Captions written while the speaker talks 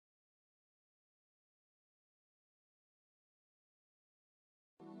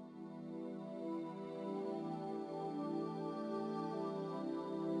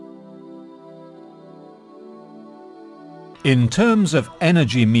In terms of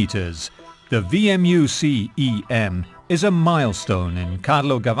energy meters, the VMUC-EM is a milestone in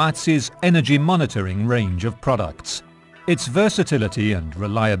CARLO GAVAZZI's energy monitoring range of products. Its versatility and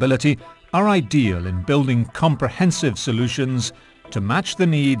reliability are ideal in building comprehensive solutions to match the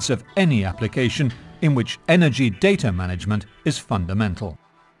needs of any application in which energy data management is fundamental.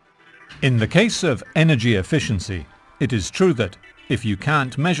 In the case of energy efficiency, it is true that if you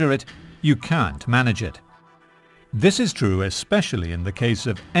can't measure it, you can't manage it. This is true especially in the case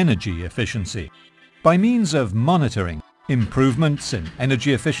of energy efficiency. By means of monitoring, improvements in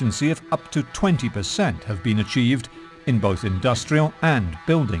energy efficiency of up to 20% have been achieved in both industrial and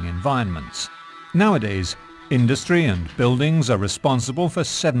building environments. Nowadays, industry and buildings are responsible for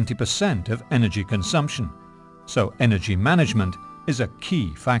 70% of energy consumption, so energy management is a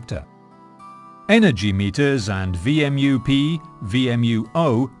key factor. Energy meters and VMUP,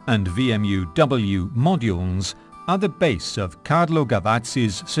 VMUO and VMUW modules are the base of CARLO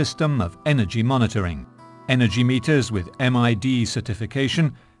GAVAZZI's system of energy monitoring. Energy meters with MID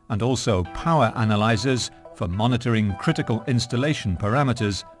certification and also power analyzers for monitoring critical installation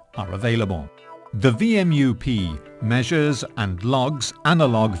parameters are available. The VMUP measures and logs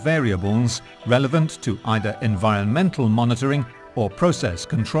analog variables relevant to either environmental monitoring or process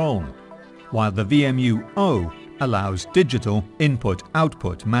control, while the VMUO allows digital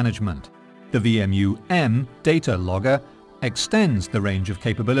input-output management. The VMU-EM data logger extends the range of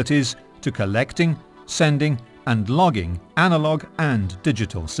capabilities to collecting, sending and logging analog and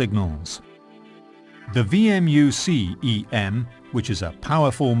digital signals. The VMUC-EM, which is a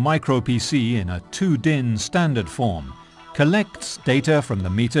powerful micro-PC in a 2-DIN standard form, collects data from the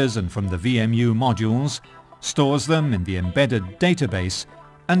meters and from the VMU modules, stores them in the embedded database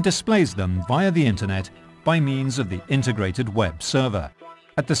and displays them via the Internet by means of the integrated web server.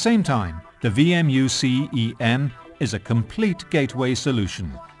 At the same time, the VMUC-EM is a complete gateway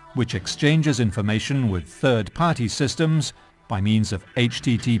solution which exchanges information with third-party systems by means of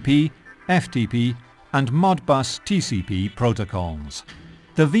HTTP, FTP and Modbus TCP protocols.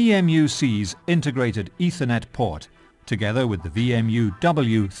 The VMUC's integrated Ethernet port, together with the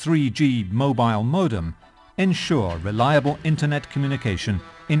VMUW 3G mobile modem, ensure reliable Internet communication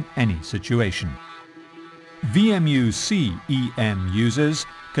in any situation. VMUC-EM users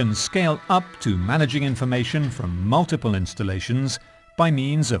can scale up to managing information from multiple installations by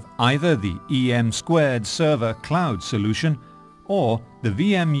means of either the EM² server cloud solution or the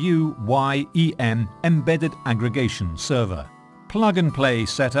VMU-EM embedded aggregation server. Plug-and-play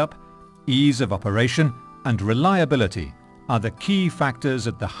setup, ease of operation and reliability are the key factors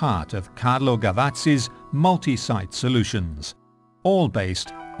at the heart of CARLO GAVAZZI's multi-site solutions, all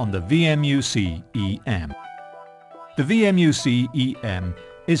based on the VMUC-EM. The VMUC-EM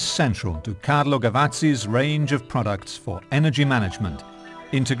is central to CARLO GAVAZZI's range of products for energy management,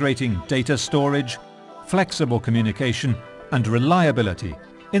 integrating data storage, flexible communication and reliability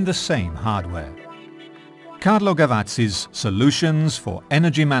in the same hardware. CARLO GAVAZZI's solutions for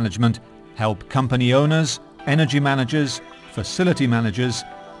energy management help company owners, energy managers, facility managers,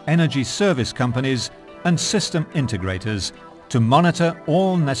 energy service companies and system integrators to monitor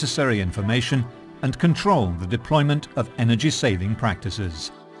all necessary information and control the deployment of energy-saving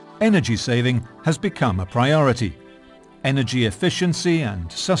practices. Energy saving has become a priority. Energy efficiency and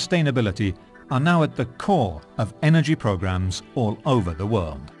sustainability are now at the core of energy programs all over the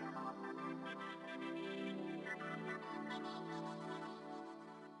world.